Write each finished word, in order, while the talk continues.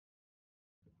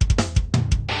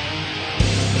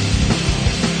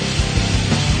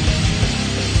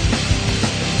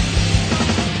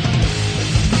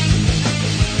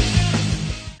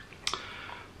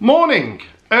Morning.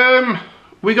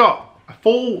 We got a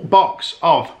full box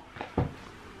of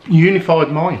Unified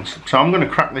Minds. So I'm going to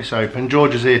crack this open.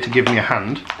 George is here to give me a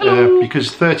hand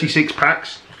because 36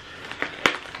 packs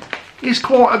is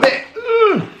quite a bit.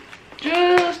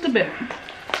 Just a bit.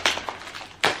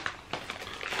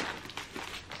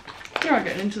 You're not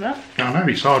getting into that. I know,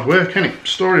 it's hard work, isn't it?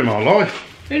 Story of my life.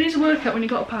 Who needs a workout when you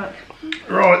got a pack?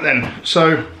 Right then,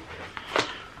 so,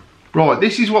 right,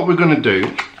 this is what we're going to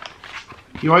do.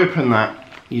 You open that,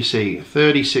 you see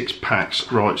 36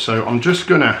 packs. Right, so I'm just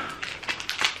going to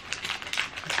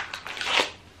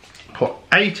put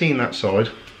 18 that side.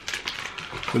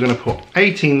 We're going to put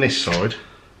 18 this side.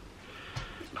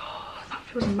 Oh, that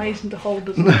feels amazing to hold,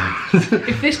 doesn't it?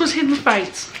 If this was Hidden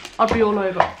Fates, I'd be all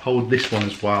over. Hold this one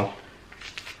as well.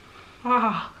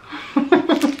 Ah.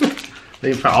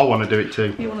 In fact, I want to do it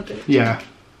too. You want to do it? Yeah.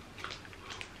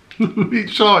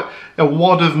 It's like a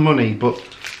wad of money, but,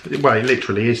 well, it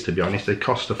literally is, to be honest. They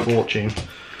cost a fortune.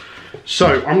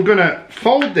 So I'm going to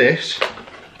fold this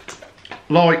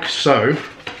like so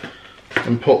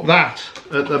and put that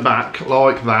at the back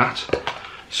like that.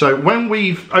 So when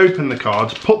we've opened the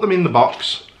cards, put them in the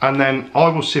box and then I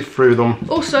will sift through them.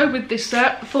 Also with this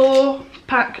set,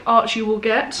 4-pack arts you will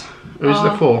get. Who's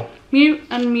the 4? Mew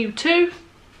and Mewtwo,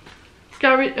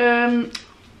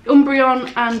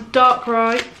 Umbreon and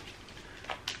Darkrai,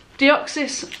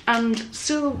 Deoxys and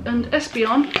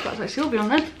Espeon, that's like Sylveon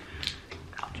then,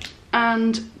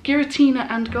 and Giratina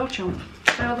and Garchomp.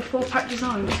 They are the 4-pack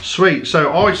designs. Sweet,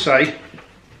 so I say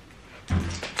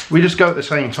we just go at the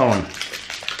same time.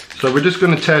 So we're just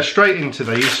going to tear straight into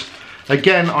these.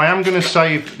 Again, I am going to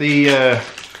save the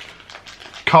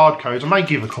card codes. I may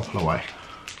give a couple away,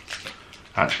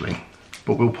 actually,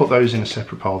 but we'll put those in a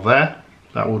separate pile there.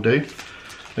 That will do.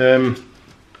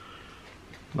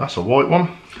 That's a white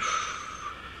one.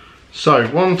 So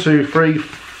 1, 2, 3,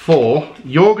 4.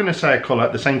 You're going to say a colour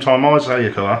at the same time I say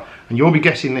a colour, and you'll be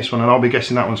guessing this one and I'll be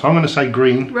guessing that one. So I'm going to say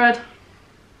green. Red.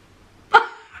 Can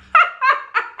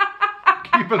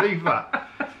you believe that?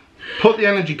 Put the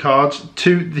energy cards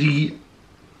to the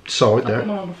side there. Put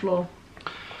them on the floor.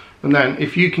 And then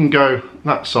if you can go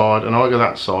that side and I go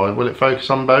that side, will it focus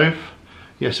on both?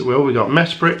 Yes it will. We got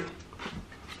Mesprit.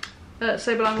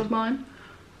 Sableye was mine.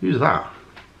 Who's that?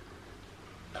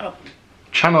 Oh.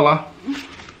 Channeler.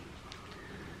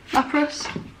 Lapras.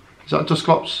 Is that a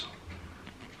Dusclops?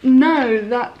 No,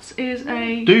 that is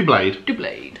a... Doublade.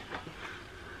 Doublade.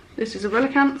 This is a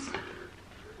Relicanth.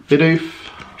 Bidoof.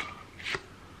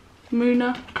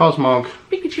 Munna. Cosmog.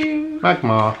 Pikachu.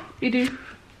 Magmar. Bidoof.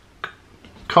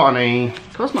 Cottonee.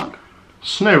 Cosmog.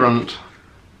 Snorunt.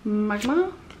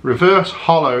 Magmar. Reverse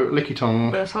Hollow Lickitung.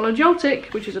 Reverse Hollow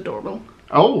Joltik, which is adorable.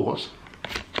 Oh, what's...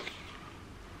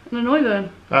 An Annoyburn.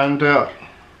 And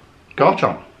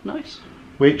Garchomp. Nice.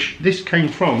 Which this came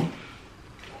from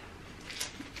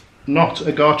not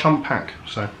a Garchomp pack,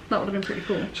 so that would have been pretty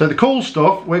cool. So the cool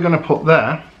stuff we're going to put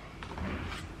there.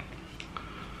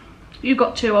 You've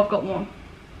got 2, I've got 1.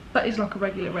 That is like a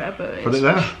regular rare, but put it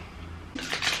there.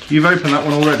 You've opened that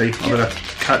one already. Yep. I better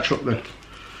catch up the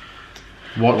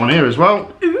white one here as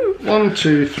well. Ooh. 1,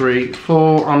 2, 3,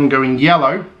 4. I'm going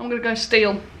yellow. I'm going to go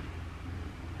steel.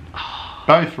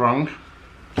 Both wrong.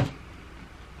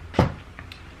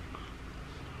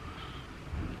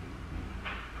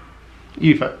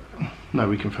 No,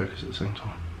 we can focus at the same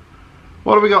time.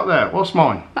 What have we got there? What's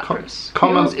mine?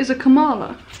 Yours is a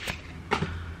Kamala.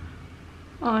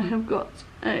 I have got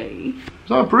a... Is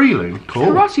that a Breloom? Cool.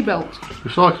 Karate Belt.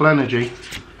 Recycle Energy.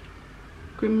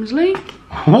 Grimsley.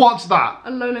 What's that?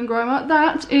 A Lowland Groma.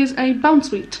 That is a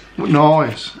Bounsweet.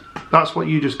 Nice. That's what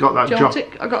you just got, that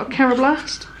Joltik. I got a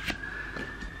Carablast.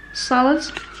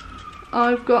 Salas.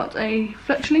 I've got a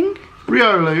Fletchling.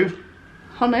 Riolu.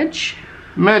 Honedge.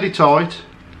 Meditite.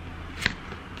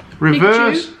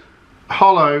 Reverse Pikachu.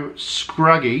 Hollow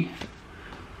Scraggy.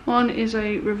 One is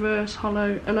a Reverse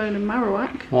Hollow Alolan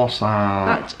Marowak. What's that?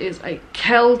 That is a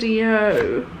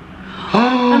Keldeo.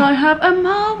 And I have a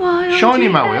Mawile. Shiny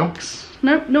GX. Mawile?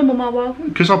 No, normal Mawile.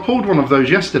 Because I pulled one of those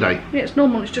yesterday. Yeah, it's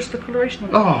normal, it's just the coloration on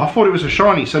it. Oh, I thought it was a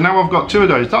shiny, so now I've got 2 of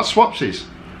those. That's Swapsies.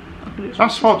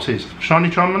 That's Swapsies. Shiny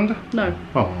Charmander? No.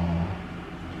 Oh.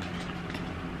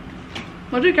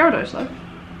 I do Gyarados though.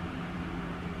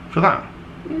 For that?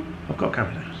 Yeah. I've got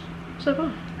Gyarados. So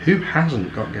far. Who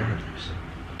hasn't got Gyarados?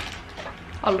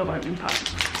 I love opening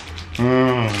packs.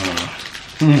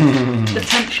 The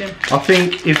tension. I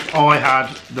think if I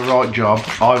had the right job,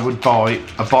 I would buy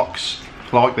a box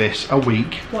like this a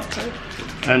week. What so?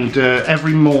 And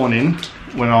every morning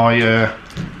when I,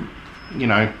 you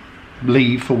know,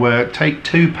 leave for work, take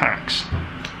 2 packs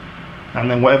And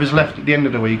then whatever's left at the end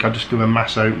of the week, I just do a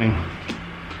mass opening.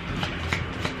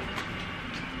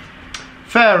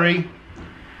 Fairy.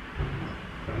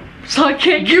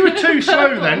 Psychic. You were too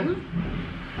slow then.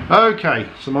 Okay,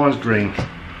 so mine's green.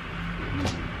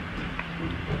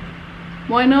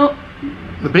 Why not?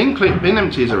 The bin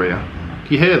empties are here.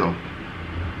 Can you hear them?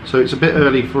 So it's a bit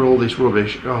early for all this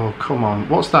rubbish. Oh, come on.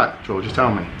 What's that, George? Just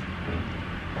tell me.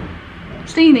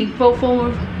 Steenie, full form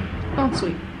of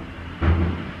Bounsweet.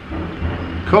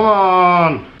 Come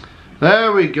on.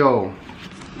 There we go.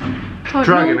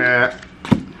 Dragonair.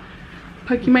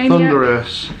 Pokemaniac.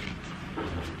 Thunderous.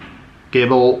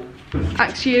 Gibble.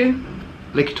 Axew.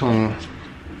 Lickitung.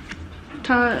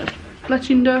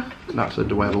 Fletchinder. That's a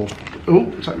Dwebble. Oh,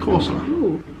 is that Corsola?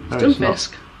 Ooh. No, it's not.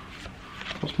 Stunfisk.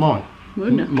 What's mine?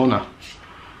 Munna.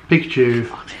 Pikachu.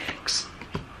 Onyx.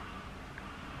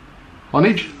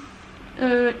 Onage.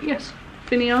 Yes.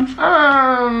 Finneon.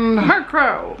 And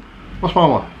Murkrow. what's my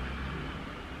one?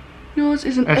 Yours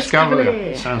is an Escavalier.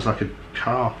 Escavalier. Sounds like a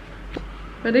car.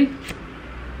 Ready?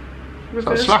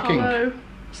 Reverse slacking? hollow.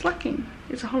 Slacking.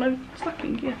 It's a hollow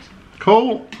slacking, yes.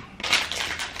 Cool.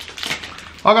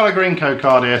 I got a green code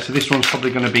card here, so this one's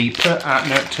probably going to be put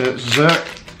at to Zerk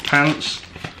Pants.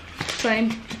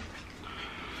 Same.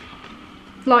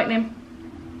 Lightning.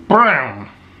 Brown.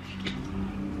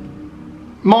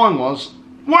 Mine was,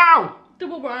 wow!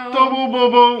 Double brown. Double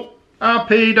bubble.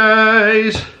 Happy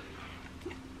days.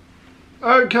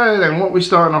 Okay then, what are we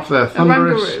starting off there?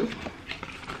 Thunderous. Rangaroo.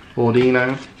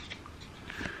 Ordino.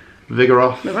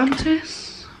 Vigoroth.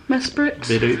 Lurantis. Mesprit.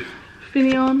 Bidoof.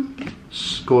 Finneon.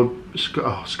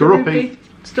 Skorupi.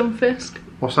 Stunfisk.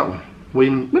 What's that one?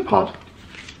 Wimpod.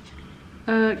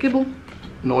 Gibble.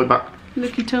 Noiback.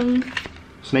 Lickitung.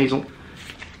 Sneasel.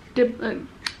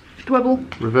 Dwebble.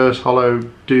 Reverse Hollow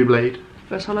Doublade.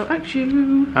 First hollow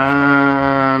Axew.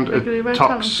 And Regular a red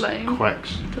Talonflame.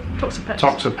 Toxapex.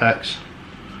 Toxapex.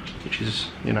 Which is,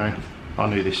 you know, I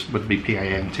knew this would be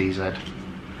P-A-N-T-Z.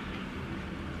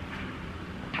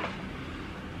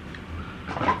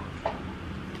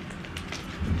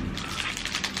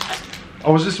 I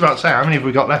was just about to say, how many have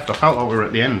we got left? I felt like we were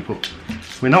at the end, but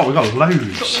we're not. We've got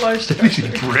loads. Got loads to go This is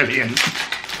through. brilliant.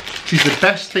 This is the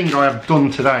best thing I have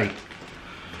done today.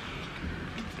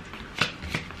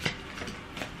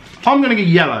 I'm going to get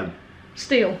yellow.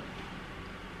 Steel.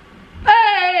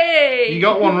 Hey! You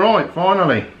got one right,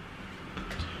 finally.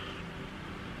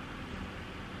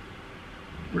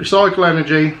 Recycle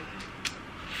energy.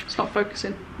 It's not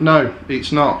focusing. No,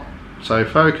 it's not. So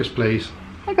focus, please.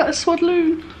 I got a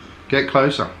Swadloon. Get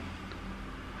closer.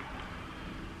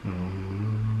 There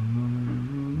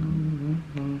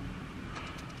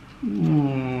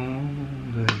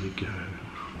you go.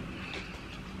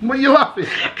 What are you laughing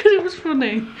at? Because it was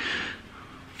funny.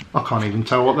 I can't even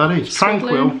tell what that is.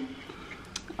 Tranquil.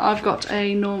 I've got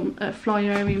a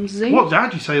Flyarium Z. What?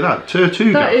 How'd you say that?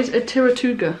 Tortuga? That is a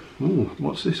Tiratuga. Ooh,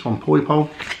 what's this one?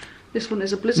 Poipole? This one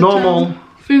is a Blizzard. Normal.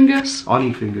 Fungus.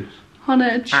 Honeyfingers.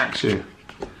 Honedge. Axew.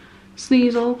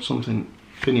 Sneasel. Something.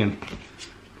 Pinion.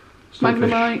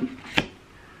 Magnemite.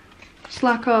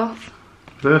 Slackoth.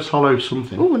 Reverse Hollow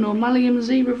something. Oh, an Normalium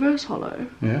Z Reverse Hollow.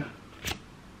 Yeah.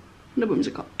 No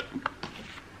Whimsicott.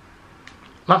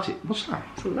 What's that?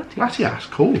 So Latias. Latias,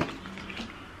 cool.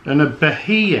 And a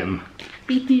Behem.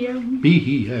 BPM.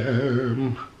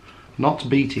 Behem. Not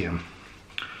BTM.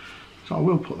 So I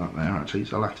will put that there actually,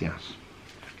 it's a Latias.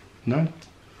 No?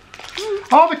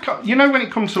 You know when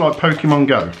it comes to like Pokemon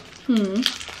Go?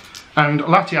 And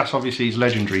Latias obviously is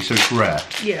legendary, so it's rare.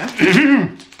 Yeah.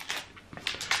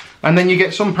 And then you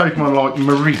get some Pokemon like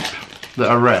Mareep that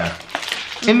are rare.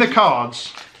 In the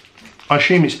cards, I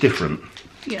assume it's different.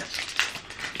 Yes.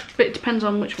 But it depends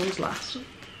on which one's last.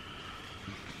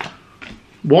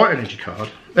 White energy card.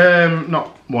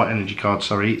 Not white energy card,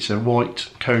 sorry. It's a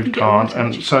white code card.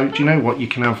 And so, do you know what? You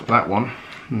can have that one.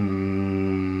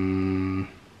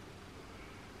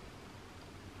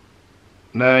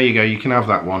 There you go. You can have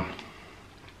that one.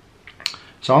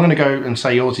 So I'm going to go and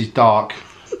say yours is dark.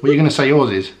 What are you going to say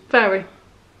yours is? Fairy.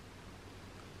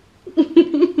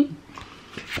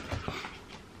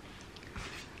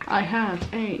 I have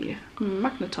a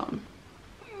Magneton.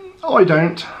 I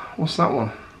don't. What's that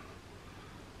one?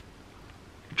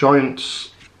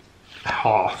 Giant's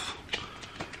Hearth.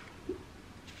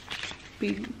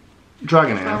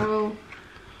 Dragonair. Barrel.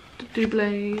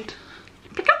 Doublade.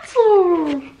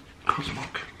 Pikachu.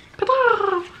 Cosmog.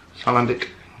 Pata. Salandic.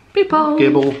 People.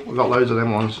 Gibble. I've got loads of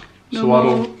them ones.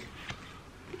 Swaddle.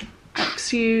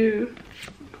 Axew.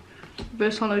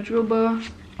 Reverse Hollow Drillbur.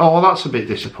 Oh, well, that's a bit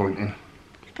disappointing.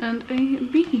 And a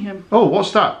Behem. Oh,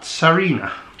 what's that?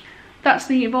 Serena. That's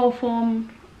the evolve form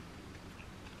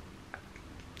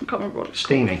I can't remember what it's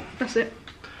Steenie. called. That's it.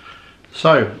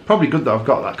 So, probably good that I've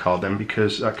got that card then,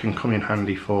 because that can come in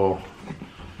handy for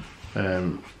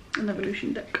an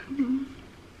evolution deck.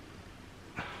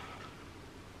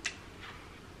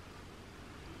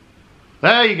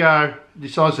 There you go.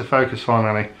 Decides to focus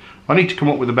finally. I need to come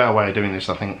up with a better way of doing this,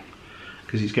 I think,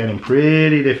 because it's getting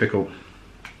pretty difficult.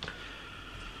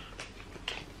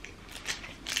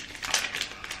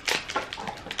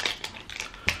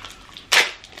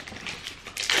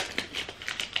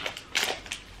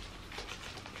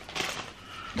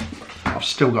 I've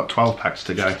still got 12 packs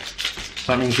to go.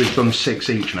 So that means we've done 6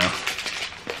 each now.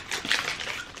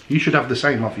 You should have the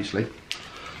same, obviously.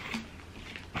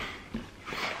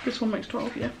 This one makes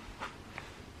 12, yeah.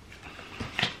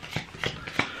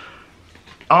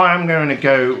 I am going to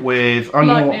go with...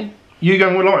 Lightning. You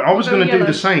going with lightning? I was going to do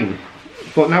the same,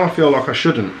 but now I feel like I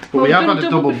shouldn't. But well, we have had a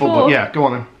double before. bubble. Yeah, go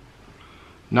on then.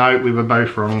 No, we were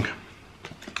both wrong.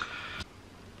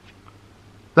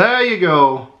 There you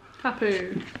go.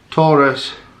 Hapu.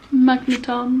 Taurus.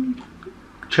 Magneton.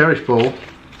 Cherish Ball.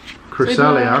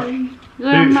 Cresselia.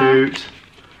 Hoot Hoot.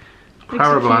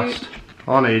 Parablast.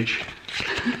 Onage.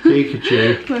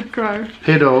 Pikachu. Murkrow.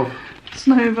 Pidove.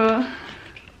 Snova.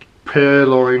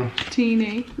 Purloin.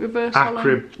 Teeny. Reverse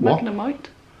Acrib. What? Magnemite.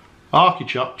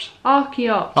 Archeops.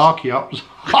 Archeops. Archeops.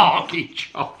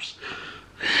 Archeops.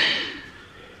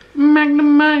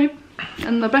 Magnemite.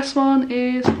 And the best one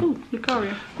is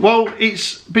Lucario. Well,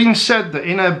 it's been said that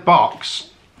in a box,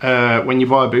 when you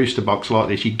buy a booster box like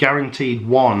this, you're guaranteed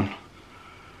one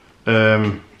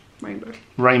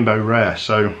rainbow rare.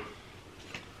 So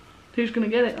who's gonna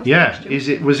get it? That's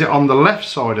yeah, was it on the left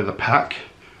side of the pack,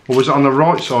 or was it on the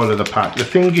right side of the pack? The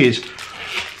thing is,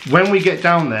 when we get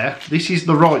down there, this is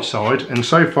the right side, and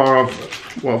so far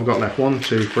what have I got left? 1,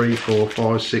 2, 3, 4,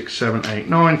 5, 6, 7, 8,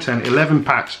 9, 10, 11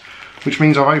 packs, which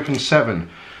means I've opened 7.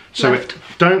 So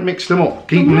don't mix them up.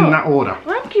 Keep them in that order.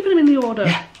 I'm keeping them in the order.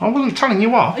 Yeah, I wasn't telling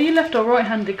you what. Are you left or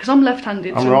right-handed? Because I'm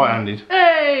left-handed. I'm right-handed.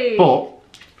 Hey! But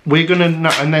we're gonna,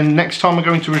 and then next time I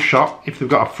go into a shop, if they've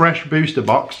got a fresh booster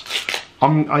box,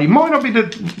 it might not be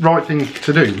the right thing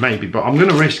to do, maybe, but I'm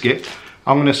gonna risk it.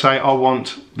 I'm gonna say I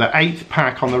want the 8th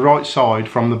pack on the right side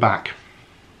from the back.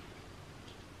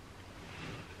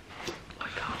 I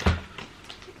can't.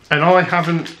 And I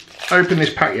haven't opened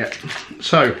this pack yet,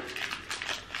 so.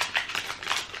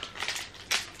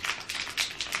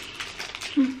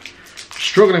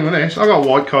 Struggling with this. I got a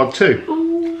white card too.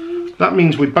 Ooh. That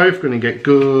means we're both going to get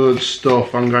good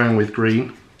stuff. I'm going with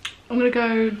green. I'm going to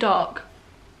go dark.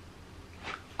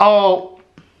 Oh.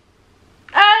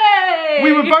 Hey!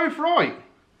 We were both right.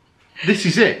 This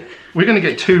is it. We're going to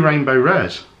get 2 rainbow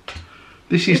rares.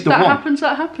 This is the one. If that happens,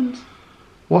 that happens.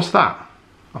 What's that?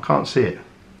 I can't see it.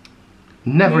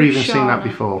 Never even seen that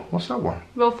before. What's that one?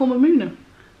 Well, form of Muna.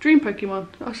 Dream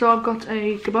Pokemon. So I've got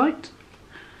a Gabite.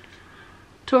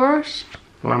 Taurus.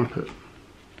 Lampert.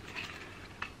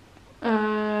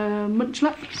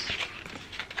 Munchlax.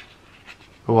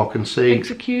 Oh, I can see.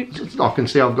 Execute. I can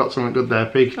see I've got something good there.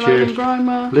 Aladdin Pikachu.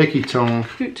 Grimer. Licky Tongue.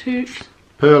 Hoot Hoot.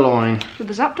 Purloin. With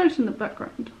the Zapdos in the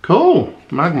background. Cool.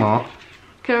 Magmar.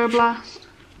 Carablast.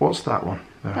 What's that one?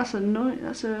 There. That's a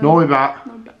Noibat.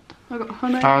 Noibat. I got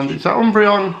Honey. And is that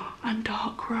Umbreon? And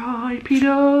Darkrai,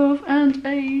 Pidove, and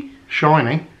a...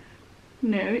 Shiny.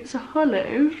 No, it's a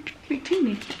hollow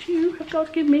Victini. Did you have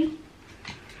God give me?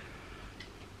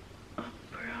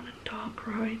 Umbreon and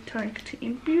Darkrai tag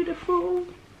team. Beautiful.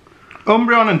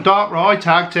 Umbreon and Darkrai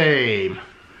tag team.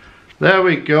 There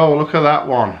we go. Look at that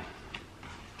one.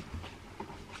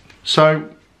 So,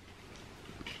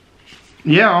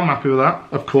 yeah, I'm happy with that.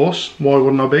 Of course. Why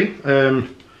wouldn't I be?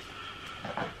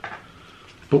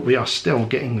 But we are still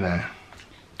getting there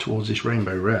towards this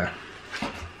rainbow rare.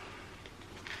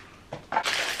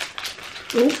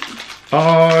 Oh.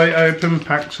 I open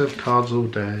packs of cards all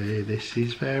day. This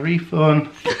is very fun.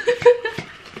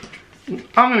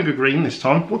 I'm going to go green this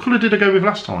time. What colour did I go with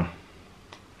last time?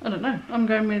 I don't know. I'm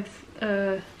going with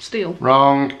steel.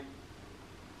 Wrong.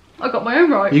 I got my own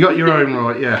right. You got your own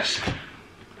right, yes.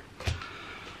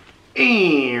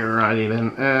 Righty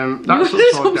then. That's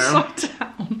upside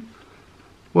down.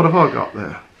 What have I got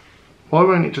there? Why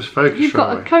won't it just focus? You've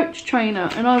got a coach trainer,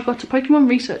 and I've got a Pokemon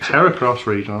researcher. Heracross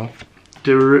regional.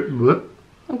 What?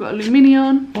 I've got a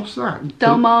Luminion. What's that?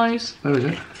 Delmise. Oh, is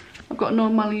it? I've got a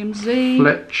Normalium Z.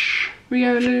 Fletch.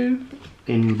 Riolu.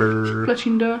 Inber.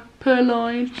 Fletchinder.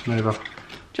 Purloin. Snova.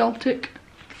 Joltik.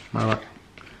 Marowak.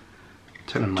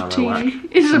 Marowak.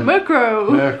 It's a Murkrow.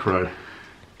 Murkrow.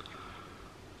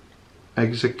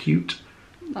 Execute.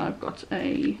 I've got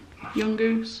a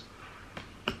Yungoos.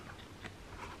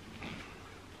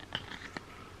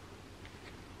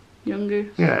 Young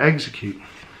Goose. Yeah, Execute.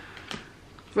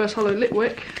 Reverse Hollow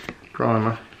Litwick.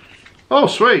 Primer. Oh,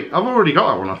 sweet. I've already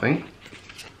got that one, I think.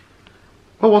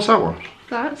 Oh, what's that one?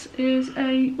 That is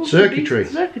a Circuitry.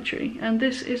 Circuitry, and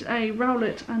this is a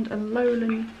Rowlet and a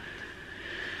Alolan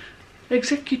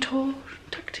Executor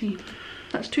tag team.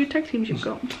 That's 2 tag teams you've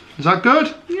got. Is that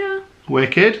good? Yeah.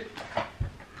 Wicked.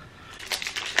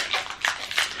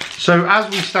 So as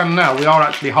we stand now, we are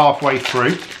actually halfway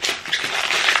through.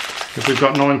 If we've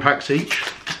got 9 packs each.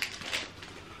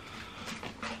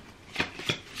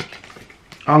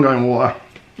 I'm going water.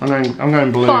 I'm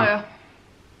going blue. Fire.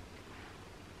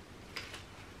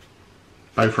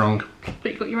 Both wrong.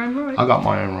 But you got your own right. I got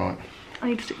my own right. I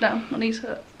need to sit down. My knees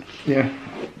hurt. Yeah.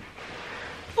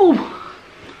 Oh.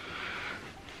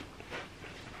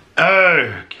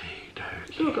 Okay.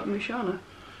 Oh, I've got Mushana.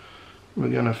 We're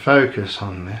going to focus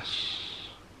on this.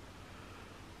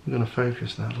 We're going to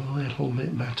focus that a little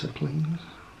bit better, please.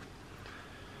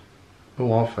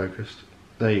 Oh, I've focused.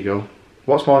 There you go.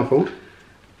 What's mine called?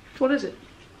 What is it?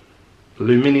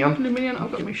 Luminion. Luminion.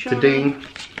 I've got Mushana. Tadine.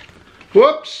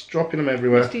 Whoops! Dropping them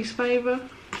everywhere. Misty's Favour.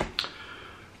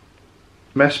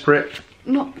 Mesprit.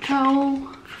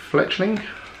 Noctowl. Fletchling.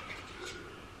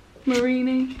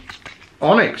 Marini.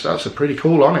 Onyx. That's a pretty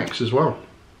cool Onyx as well.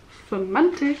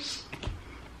 Fomantis.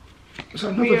 Is that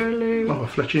another? Riolu. Oh, a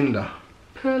Fletchinder.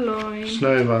 Purloin.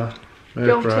 Snova.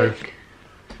 Murkrow. Gothic.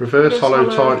 Reverse Hollow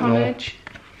Titanol. Honedge,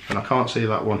 And I can't see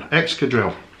that one.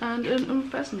 Excadrill. and an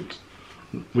Unpheasant.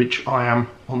 Which I am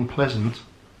unpleasant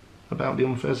about the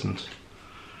Unpheasant.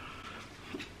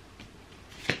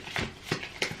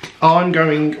 I'm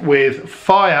going with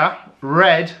Fire,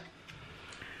 Red.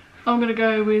 I'm going to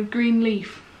go with Green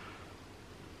Leaf.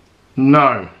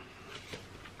 No.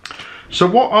 So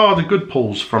what are the good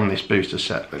pulls from this booster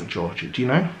set then, Georgia? Do you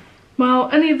know? Well,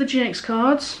 any of the GX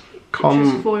cards, which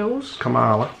is foils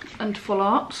Kamala. and full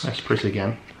arts. That's pretty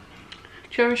again.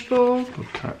 Cherish Ball,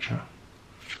 Good catcher.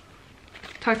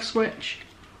 Tag Switch,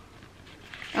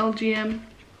 LGM,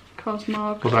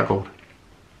 Cosmog, What's that called?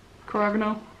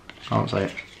 Cryogonal, Can't say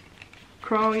it.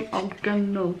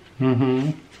 Cryogonal,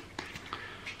 Mm-hmm.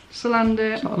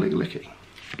 Salandit, It's not a licky.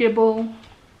 Gibble,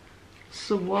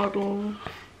 Swaddle,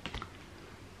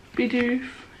 Bidoof,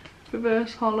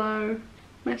 Reverse Hollow,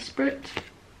 Mesprit,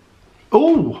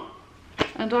 Oh!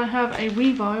 and I have a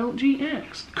Weavile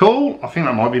GX. Cool. I think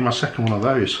that might be my second one of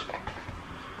those.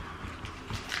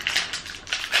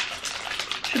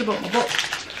 Should have bought my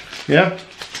box. Yeah?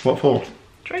 What for?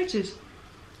 Traces.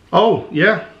 Oh,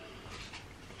 yeah.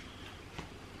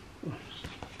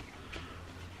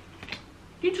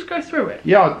 You just go through it.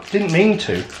 Yeah, I didn't mean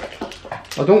to.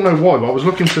 I don't know why, but I was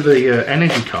looking for the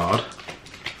energy card.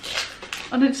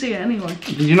 I didn't see it anyway.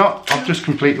 Did you not? I've just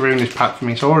completely ruined this pack for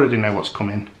me, so I already know what's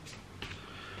coming.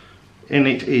 And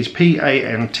it is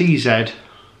PANTZ,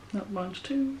 That mine's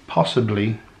too.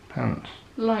 possibly pants.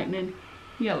 Lightning.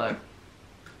 Yellow.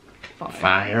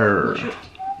 Fire.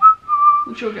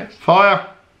 What's your guess? Fire.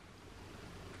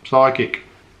 Psychic.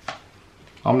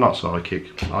 I'm not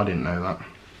psychic. I didn't know that.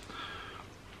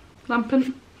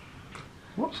 Lampent.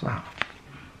 What's that?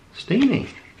 Steenie.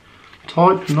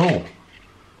 Type Null.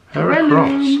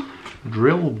 Breloom. Heracross.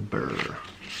 Drillbur.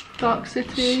 Dark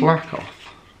City. Slackoff.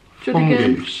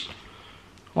 Judigan. Fungoose.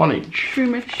 Onage.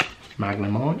 Shroomish.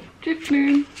 Magnemite.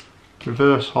 Drifloon.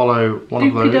 Reverse Hollow, one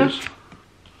of Dookie those.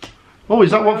 Oh,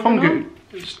 is that what Cryogonal. Fungoose?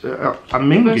 It's a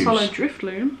Reverse Hollow Mingoose.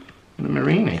 Drifloon. And a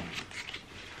Marini.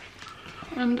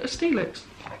 And a Steelix.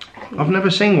 I've never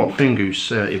seen what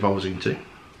Fungoose evolves into.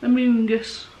 A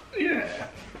Moongus. Yeah.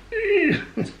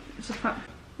 It's a fact.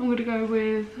 I'm going to go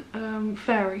with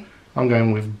Fairy. I'm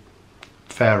going with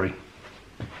Fairy.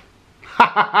 Is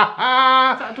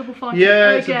that a double fight?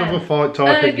 Yeah, it's a double fight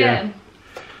type again.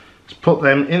 Let's put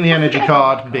them in the energy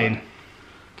card bin.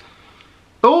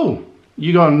 Oh,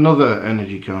 you got another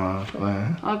energy card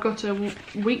there. I've got a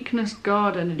Weakness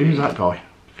Guard energy. Who's that guy?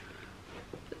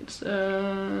 It's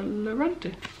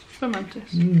Lorantis. Fomantis.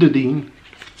 Dadine.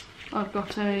 I've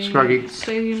got a Scraggy.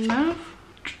 Stadium Nav.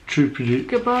 Troopy.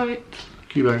 Gabite.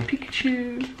 Cubone.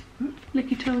 Pikachu.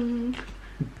 Licky Tongue.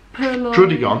 Purloin.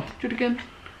 Drudigon.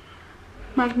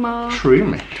 Magmar.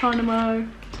 Shroomish. Tynamo.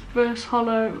 Verse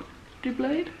Hollow.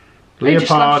 Doublade. Leopard.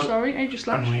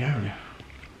 Aegislash. And Leolia.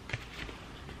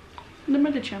 The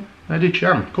Medicham.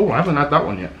 Medicham. Cool, I haven't had that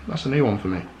one yet. That's a new one for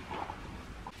me.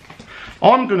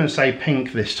 I'm going to say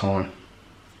pink this time.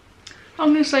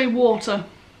 I'm going to say water.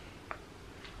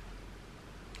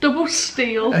 Double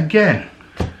steel. Again.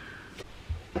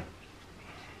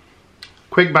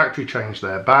 Quick battery change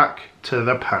there. Back to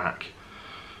the pack.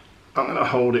 I'm going to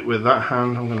hold it with that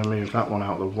hand. I'm going to move that one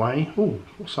out of the way. Oh,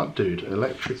 what's that dude?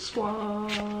 Electric.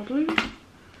 Swaddling.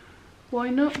 Why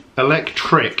not?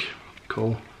 Electric.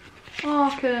 Cool.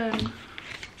 Arcan.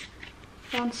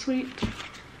 Van Sweet.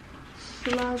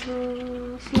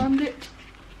 Slandit.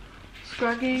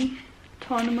 Scraggy.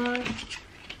 Dynamo.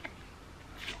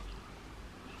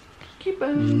 Keeper.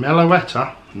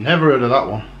 Meloetta. Never heard of that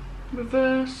one.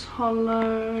 Reverse,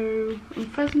 Hollow,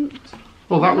 and Pheasant.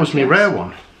 Oh, that was my rare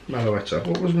one. Meloetta.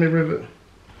 What was my river?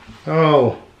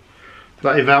 Oh,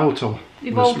 that Evoltal.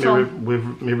 With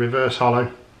my reverse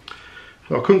hollow.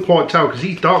 Well, I couldn't quite tell because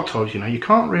these dark tiles, you know, you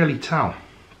can't really tell.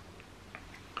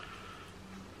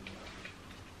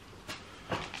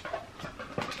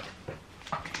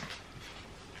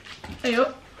 Hey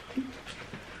up.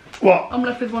 What? I'm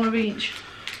left with one of each.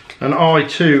 And I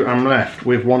too am left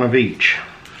with one of each.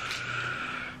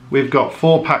 We've got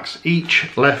 4 packs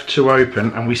each left to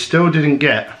open, and we still didn't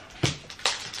get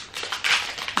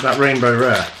that rainbow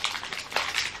rare.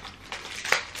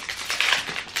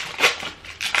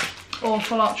 Or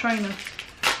Full Art Trainer.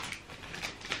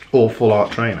 Or Full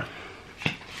Art Trainer.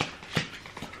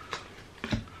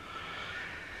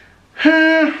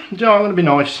 Joe, I'm going to be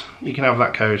nice. You can have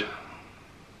that code.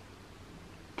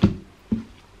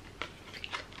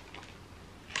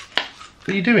 What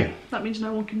are you doing? That means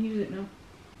no one can use it now.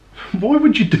 Why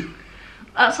would you do?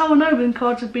 That's how I know when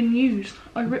cards have been used.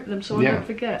 I rip them so I don't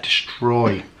forget.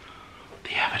 Destroy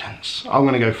the evidence. I'm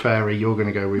going to go fairy. You're going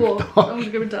to go with dark. I'm going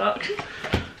to go with dark.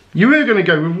 You were going to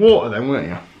go with water then, weren't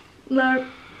you? No.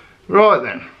 Right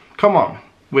then. Come on.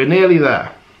 We're nearly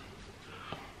there.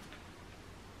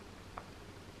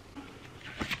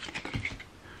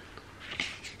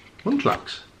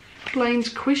 Munchlax. Blaine's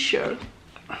Quiz Show.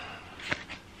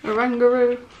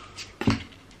 Orangaroo.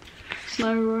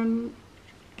 Snowrun.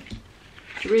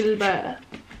 Drill Bear.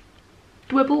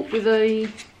 Dwibble with a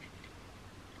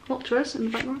Moltres in the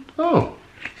background. Oh.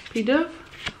 P-Dove.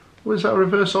 Was that a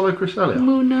reverse hollow Cresselia?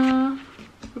 Moona.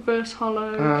 Reverse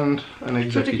hollow. And an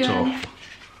Executor. And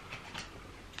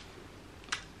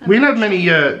We'll have many,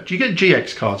 do you get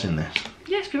GX cards in this?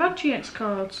 yes, we've had GX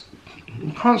cards.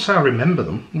 I can't say I remember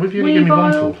them. What have you only given me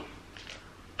one for?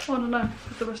 Oh, I don't know,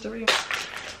 with the rest of it.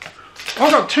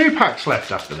 I've got 2 packs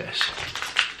left after this.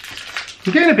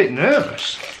 I'm getting a bit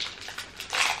nervous.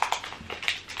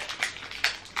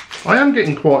 I am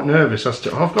getting quite nervous as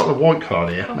to... I've got the white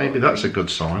card here. Maybe that's a good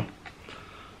sign.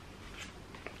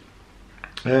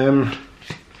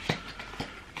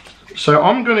 So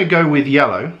I'm going to go with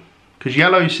yellow, because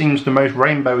yellow seems the most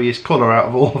rainbowiest colour out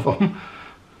of all of them.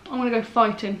 I'm going to go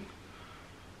fighting.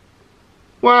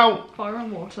 Well, Fire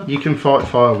and water. you can fight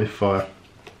fire with fire.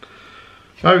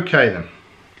 Okay then.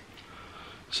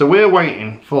 So we're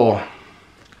waiting for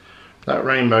that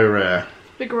rainbow rare.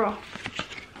 Big Rock.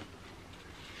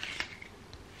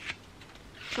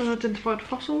 Unidentified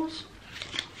fossils.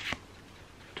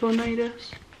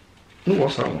 Tornadoes. Oh,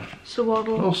 what's that one?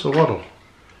 Sawaddle. Oh, Sawaddle.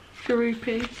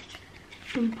 Garupi.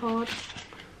 Impard.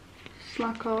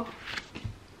 Slacker.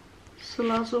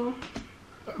 Salazar.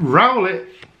 Rowlet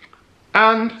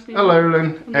and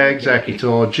Alolan Executor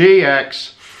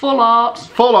GX. Full Art.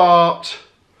 Full Art.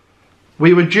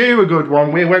 We were due a good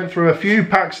one. We went through a few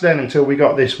packs then until we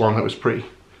got this one that was pretty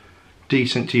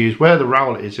decent to use. Where the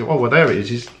Rowlet is? Oh, well, there it is.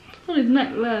 He's On his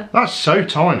neck there. That's so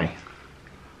tiny.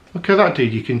 Look at that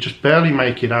dude, you can just barely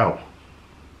make it out.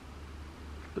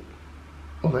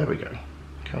 Oh, there we go.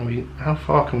 Can we, how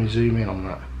far can we zoom in on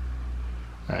that?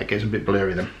 It gets a bit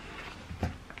blurry then.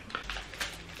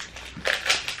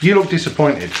 You look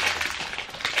disappointed.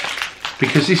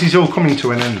 Because this is all coming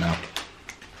to an end now.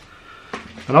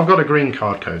 And I've got a green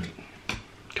code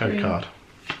card.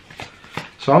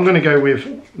 So I'm going to go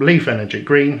with Leaf Energy,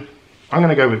 green. I'm going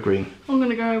to go with green. I'm going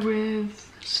to go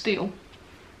with Steel.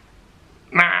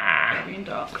 Nah. Green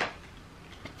Dark.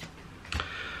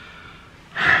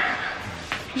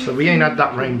 So we ain't had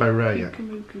that rainbow rare yet.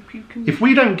 If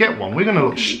we don't get one, we're going to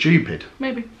look stupid.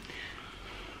 Maybe.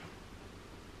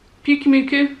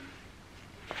 Pyukumuku.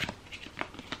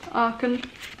 Arcan.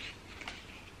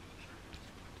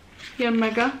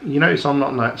 Mega. You notice I'm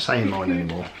not saying mine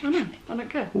anymore. I know, I don't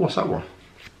care. Oh, what's that one?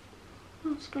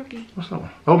 Oh, Scraggy. What's that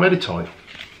one? Oh, Meditite.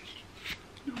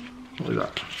 What is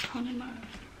that? Dynamo.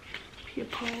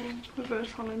 Pierpole.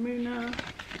 Reverse Hollow Moona.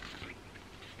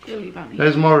 Lily Valley.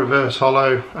 There's my reverse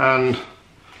hollow and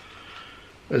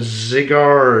a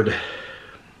Zygarde.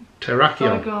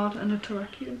 Terrakion. Zygarde and a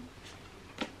Terrakion.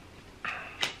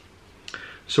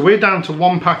 So we're down to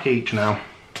 1 pack each now.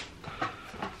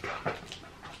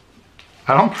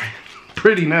 And I'm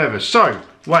pretty nervous. So,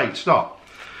 wait, stop.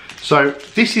 So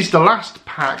this is the last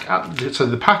pack, so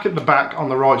the pack at the back on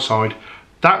the right side,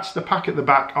 that's the pack at the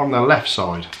back on the left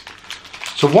side.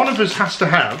 So one of us has to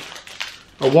have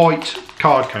a white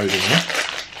card code in here.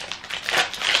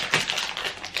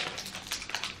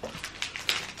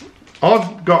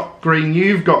 I've got green,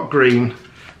 you've got green.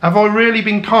 Have I really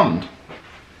been conned?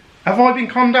 Have I been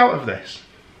conned out of this?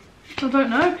 I don't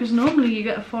know, because normally you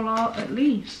get a full art at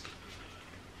least.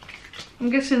 I'm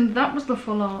guessing that was the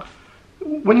full art.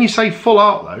 When you say full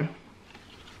art though,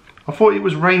 I thought it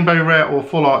was rainbow rare or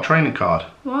full art trainer card.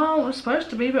 Well, it's supposed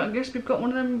to be, but I guess we've got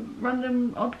one of them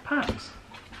random odd packs.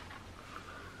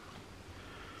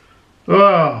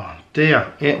 Oh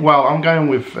dear. Well, I'm going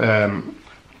with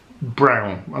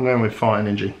brown. I'm going with Fire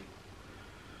Energy.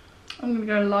 I'm going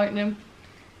to go lightning.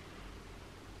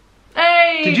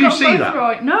 Hey! Did you see that?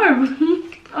 Right. No,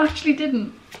 I actually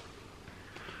didn't.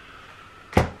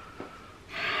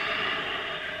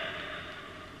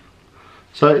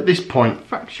 So at this point,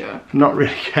 Fracture. I'm not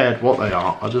really cared what they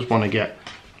are. I just want to get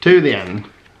to the end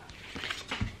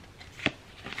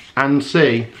and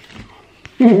see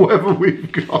whether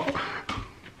we've got.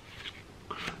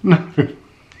 No.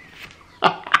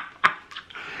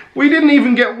 We didn't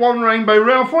even get one rainbow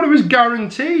rare. I thought it was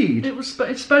guaranteed.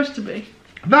 It's supposed to be.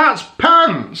 That's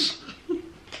pants.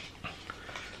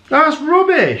 That's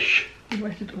rubbish. You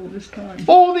waited all this time.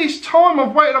 All this time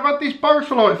I've waited. I've had this box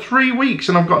for like 3 weeks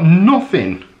and I've got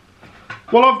nothing.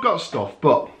 Well, I've got stuff,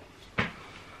 but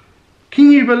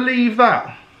can you believe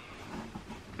that?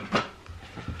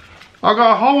 I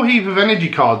got a whole heap of energy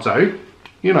cards out.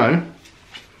 You know,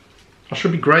 I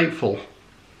should be grateful.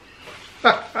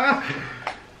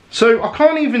 So I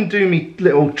can't even do me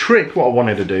little trick what I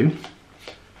wanted to do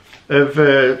of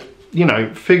you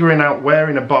know, figuring out where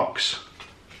in a box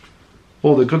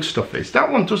all the good stuff is.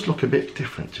 That one does look a bit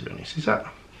different, to be honest. Is that?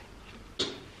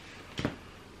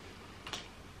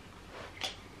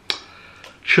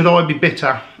 Should I be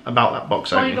bitter about that box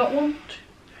So you got 1, 2,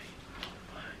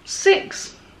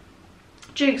 6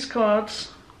 Jinx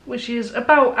cards, which is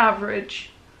about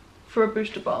average for a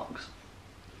booster box.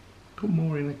 Put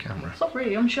more in the camera. Stop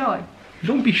really, I'm shy.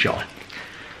 Don't be shy.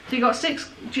 So you got 6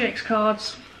 Jinx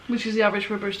cards, which is the average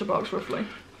for a booster box, roughly.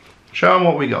 Show them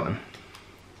what we got then.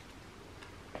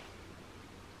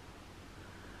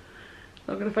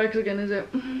 Not going to focus again, is it?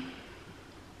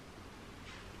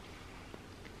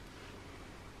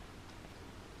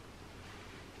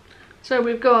 So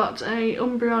we've got a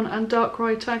Umbreon and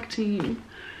Darkrai tag team.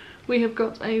 We have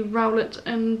got a Rowlet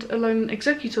and a Lone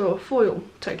Executor foil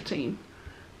tag team.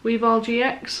 Weavile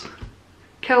GX,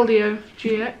 Keldeo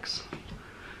GX,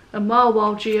 a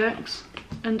Marwile GX,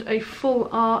 and a full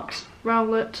art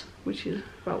Rowlet, which is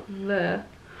about there,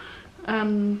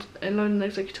 and a Lone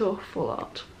Executor full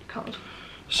art card.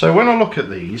 So when I look at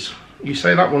these, you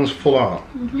say that one's full art.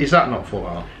 Is that not full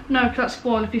art? No, 'cause that's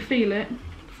foil. If you feel it,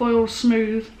 foil's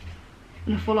smooth,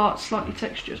 and the full art's slightly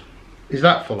textured. Is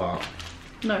that full art?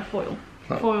 No, foil.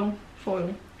 Oh. Foil,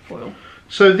 foil, foil.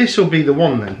 So this will be the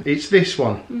one then. It's this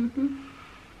one.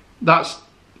 That's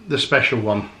the special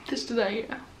one. This today,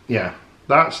 yeah. Yeah,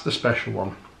 that's the special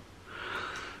one.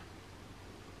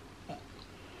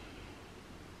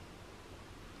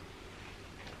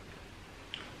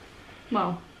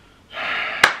 Well.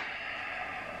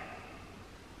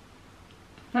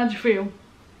 How'd you feel?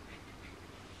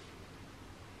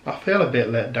 I feel a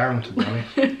bit let down, to be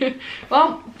honest.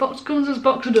 Well, box comes as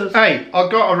boxer does. Hey, I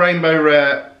got a rainbow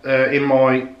rare in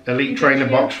my Elite Trainer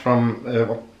yeah. box from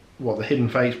the Hidden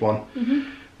Fates one,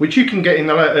 which you can get in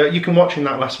the you can watch in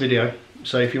that last video.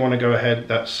 So if you want to go ahead,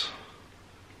 that's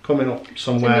coming up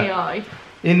somewhere. In the eye.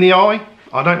 In the eye?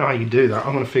 I don't know how you do that.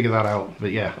 I'm going to figure that out.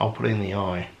 But yeah, I'll put it in the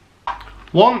eye.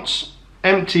 Once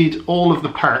emptied all of the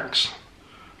packs,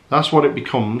 that's what it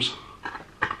becomes.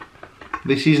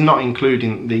 This is not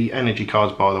including the energy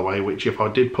cards, by the way, which if I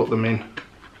did put them in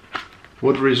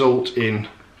would result in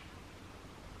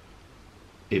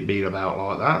it being about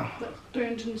like that. That's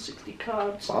 360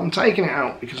 cards. But I'm taking it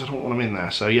out because I don't want them in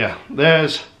there. So yeah,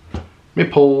 there's my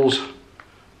pulls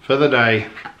for the day.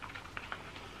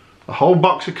 A whole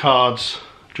box of cards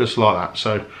just like that.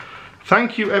 So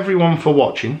thank you everyone for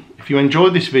watching. If you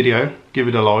enjoyed this video, give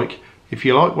it a like. If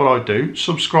you like what I do,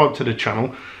 subscribe to the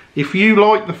channel. If you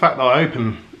like the fact that I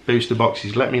open booster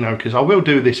boxes, let me know, because I will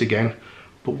do this again.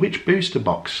 But which booster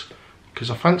box? Because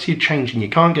I fancy changing. You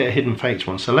can't get a Hidden Fates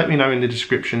one, so let me know in the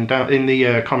description, down in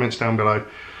the comments down below.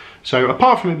 So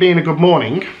apart from it being a good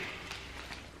morning,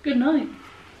 good night.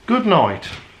 Good night.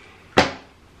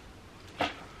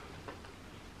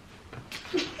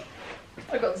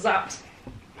 I got zapped.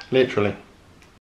 Literally.